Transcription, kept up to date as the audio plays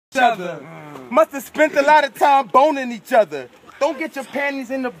other. Must have spent a lot of time boning each other. Don't get your panties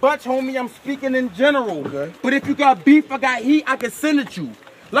in the bunch, homie. I'm speaking in general. Okay. But if you got beef, I got heat, I can send it you.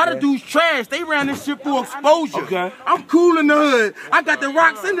 A lot of dudes trash. They ran this shit for exposure. Okay. I'm cool in the hood. I got the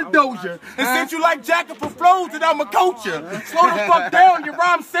rocks in the doja. And since you like jacking for flows, then I'm a coacher. Slow the fuck down. Your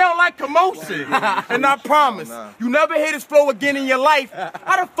rhymes sound like commotion. And I promise, you never hear this flow again in your life.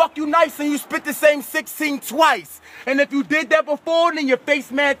 How the fuck you nice and you spit the same 16 twice? And if you did that before, then your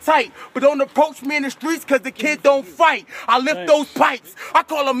face mad tight. But don't approach me in the streets cause the kid don't fight. I lift those pipes. I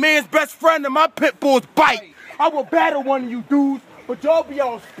call a man's best friend and my pit bulls bite. I will battle one of you dudes. But y'all be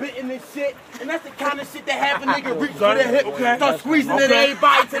all spitting this shit, and that's the kind of shit that have a nigga reach for their hip, start squeezing it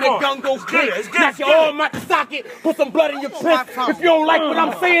everybody till the gun goes click. Knock your arm out the socket, put some blood in your piss. If you don't like what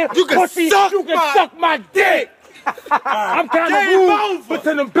I'm saying, you can suck my dick. I'm kind of rude, but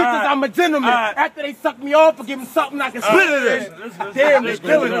to them bitches I'm a gentleman. After they suck me off, I give them something I can split it. Damn, they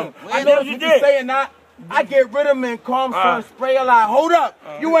killing them. I know what you saying, I get rid of them and calm sun spray a lot. Hold up,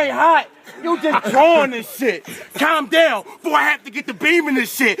 you ain't hot. You just drawing this shit. Calm down before I have to get the beam in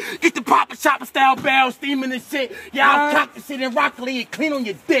this shit. Get the Papa Chopper style barrel steaming this shit. Y'all cock the shit in broccoli and clean on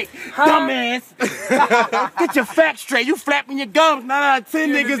your dick. Dumbass. Get your facts straight. You flapping your gums. 9 out of 10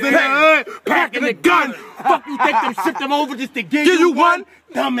 niggas in the hood packing a gun. Fuck you think them shipped them over just to give you one?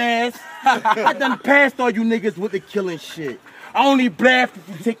 Dumbass. I done passed all you niggas with the killing shit. I only blast if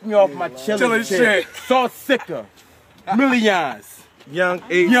you take me off my chillin' shit. Salt Sicker. Millions. Young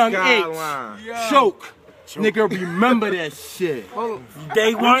H. Choke. Nigga, remember that shit.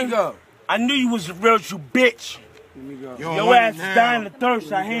 Day one, I knew you was a real true bitch. Your ass is dying of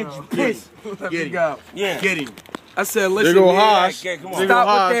thirst. I hand you piss. Get him. Yeah. Get him. I said, listen, stop with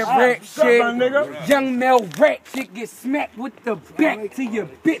that rap shit. Young Mel rap shit get smacked with the back to your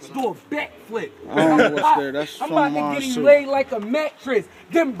bitch do a backflip. I don't know what's there. That's I'm about to get him laid like a mattress.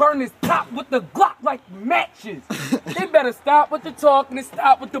 Then burn his top with the Glock like matches. They better stop with the talking and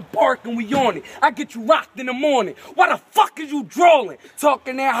stop with the barking. We on it. I get you rocked in the morning. Why the fuck is you drawing?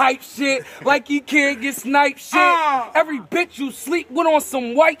 Talking that hype shit like you can't get sniped shit. Every bitch you sleep with on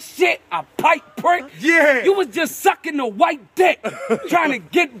some white shit. A pipe prick. Yeah. You was just sucking the white dick, trying to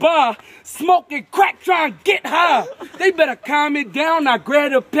get by, smoking crack, trying to get high. They better calm it down. I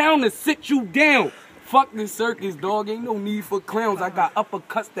grab a pound and sit you down. Fuck this circus, dog. Ain't no need for clowns. I got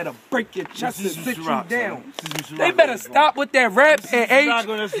uppercuts that'll break your chest and sit you down. They better stop with that rap and H,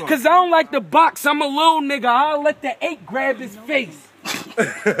 cause I don't like the box. I'm a little nigga. I'll let the 8 grab his face.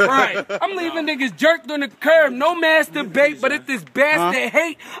 Right. I'm leaving niggas jerked on the curb, no masturbate, but if this bastard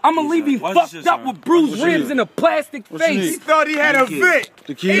hate, I'ma leave him fucked up with bruised ribs and a plastic face. He thought he had a Vic.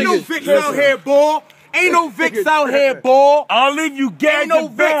 Ain't no Vicks out here, boy. Ain't no Vicks out here, boy. I'll leave you gagged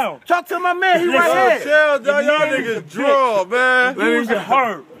and bound. Talk to my man, he right here. Y'all niggas draw, man. Let me get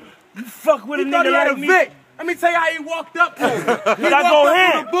hurt. You fuck with a nigga like me. Vic. Let me tell you how he walked up to him. He walked up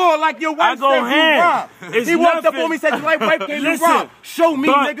hand. to the bull like your wife said you robbed. He walked up on me and said your wife gave you robbed. Show me,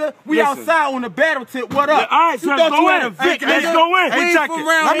 nigga. We outside on the battle tip. What up? All right, so let's go in. Let's go in. Hey, check it.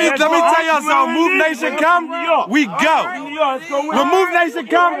 Let me tell y'all something. Move Nation come, we go. When Move Nation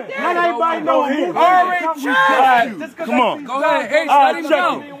come, let everybody know here. Come on. Go ahead, H, let him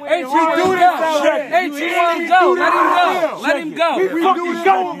go. H, you do this. H, you want to go. Let him go. Let him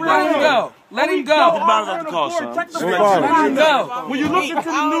go. Let him go. Let him go. Let him go. When you look into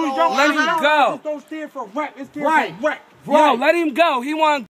the news, let him go. Don't stand for rap. It's stand for rap. Yo, let him go. He want